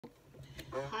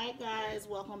Hi guys,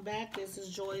 welcome back. This is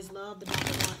Joy's Love, the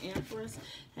 #1 Empress,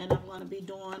 and I'm going to be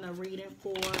doing a reading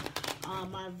for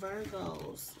my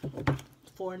Virgos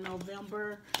for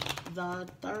November the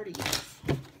 30th.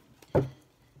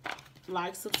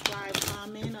 Like, subscribe,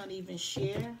 comment, and even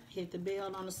share. Hit the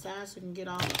bell on the side so you can get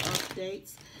all the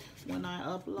updates when I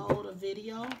upload a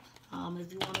video.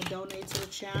 If you want to donate to the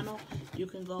channel, you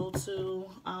can go to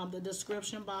the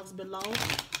description box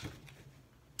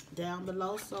down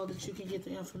below so that you can get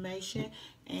the information.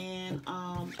 And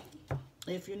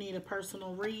if you need a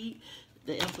personal read,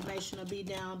 the information will be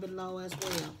down below as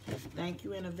well. Thank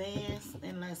you in advance,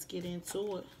 and let's get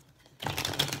into it.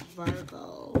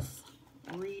 Virgos.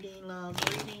 Love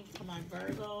reading for my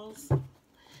Virgos.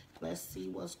 Let's see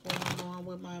what's going on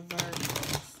with my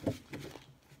Virgos.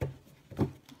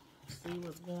 See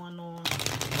what's going on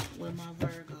with my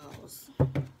Virgos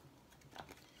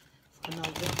for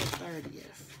November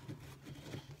 30th.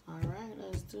 Alright,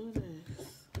 let's do this.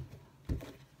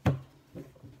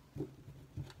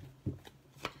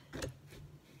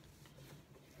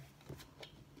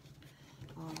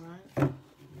 Alright.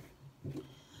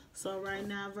 So right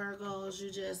now, Virgos,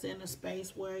 you're just in a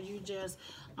space where you just,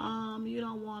 you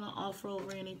don't want to offer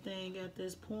over anything at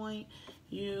this point.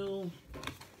 You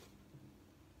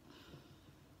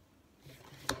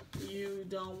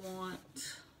don't want,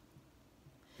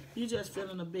 you just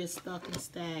feeling a bit stuck and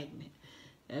stagnant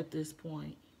at this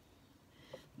point.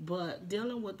 But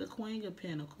dealing with the Queen of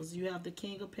Pentacles, you have the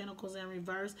King of Pentacles in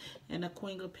reverse and the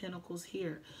Queen of Pentacles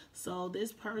here. So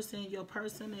this person, your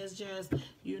person is just,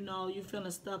 you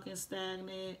feeling stuck and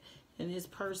stagnant. And this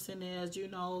person is,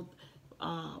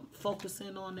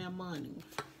 focusing on their money.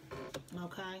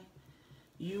 Okay?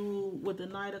 You, with the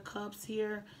Knight of Cups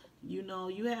here,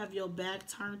 you have your back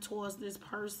turned towards this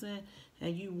person.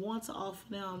 And you want to offer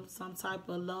them some type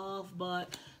of love.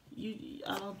 But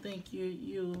I don't think here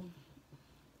you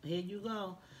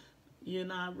go. You're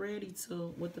not ready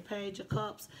to. With the Page of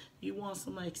Cups, you want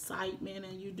some excitement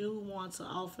and you do want to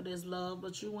offer this love,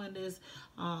 but you in this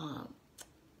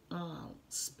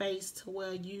space to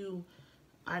where you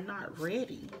are not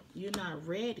ready. You're not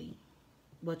ready,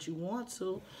 but you want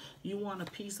to. You want a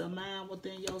peace of mind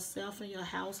within yourself and your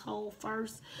household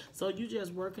first. So you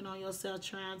just working on yourself,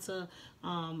 trying to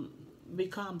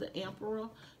become the emperor.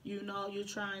 You're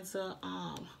trying to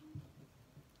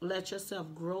let yourself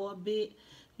grow a bit,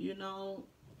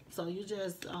 so you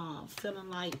just feeling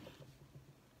like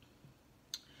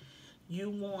you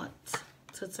want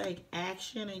to take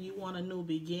action and you want a new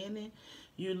beginning.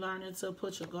 You learning to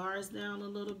put your guards down a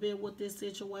little bit with this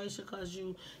situation because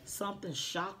something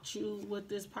shocked you with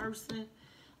this person.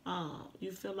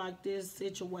 You feel like this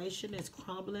situation is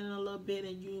crumbling a little bit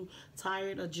and you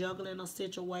tired of juggling a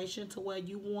situation to where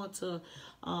you want to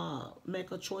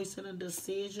make a choice and a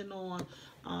decision on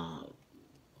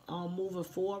moving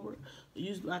forward.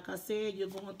 Like I said, you're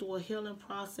going through a healing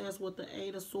process with the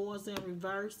Eight of Swords in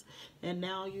reverse, and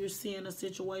now you're seeing a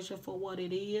situation for what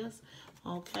it is.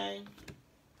 Okay,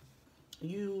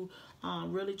 you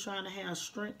really trying to have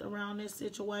strength around this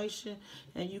situation,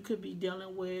 and you could be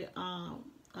dealing with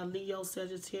a Leo,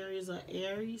 Sagittarius, or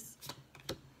Aries.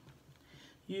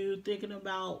 You thinking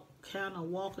about kind of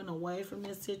walking away from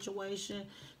this situation.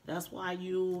 That's why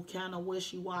you kind of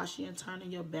wishy-washy and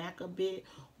turning your back a bit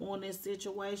on this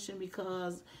situation,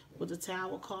 because with the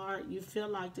Tower card, you feel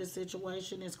like this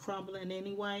situation is crumbling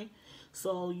anyway.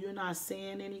 So you're not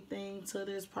saying anything to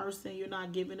this person. You're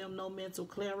not giving them no mental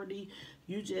clarity.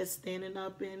 You just standing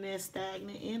up in that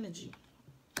stagnant energy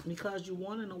because you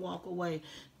wanting to walk away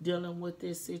dealing with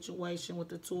this situation with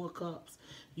the Two of Cups.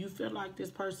 You feel like this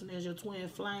person is your twin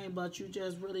flame, but you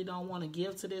just really don't want to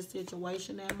give to this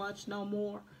situation that much no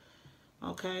more.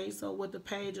 Okay, so with the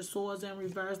Page of Swords in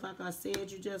reverse, like I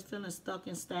said, you just feeling stuck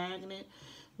and stagnant.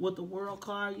 With the World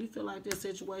card, you feel like this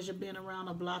situation been around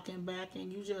the block and back,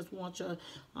 and you just want your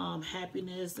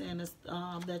happiness and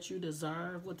that you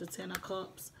deserve with the Ten of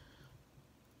Cups.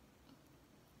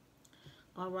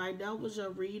 Alright, that was your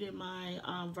reading, my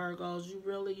Virgos. You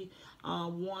really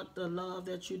want the love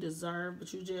that you deserve,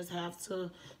 but you just have to,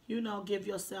 give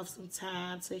yourself some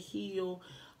time to heal,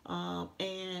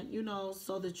 and,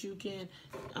 so that you can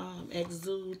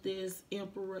exude this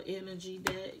Emperor energy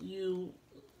that you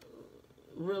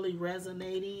really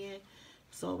resonate in.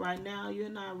 So right now, you're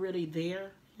not really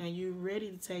there. And you're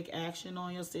ready to take action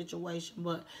on your situation,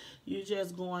 but you're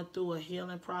just going through a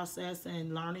healing process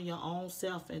and learning your own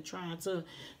self and trying to,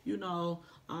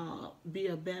 be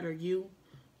a better you.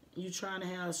 You're trying to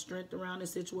have strength around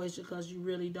this situation because you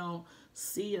really don't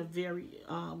see a very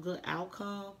good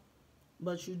outcome.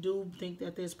 but you do think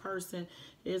that this person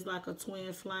is like a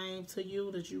twin flame to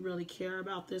you, that you really care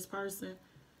about this person.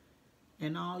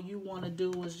 And all you want to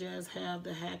do is just have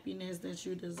the happiness that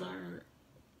you deserve.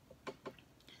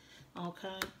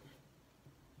 Okay?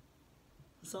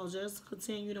 So just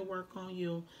continue to work on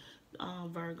you,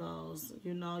 Virgos.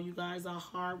 You know, you guys are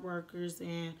hard workers,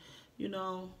 and, you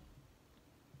know,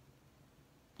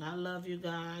 I love you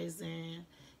guys. And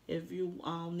if you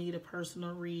need a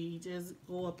personal read, just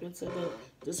go up into the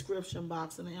description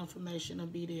box and the information will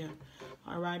be there.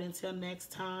 All right, until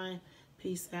next time,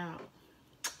 peace out.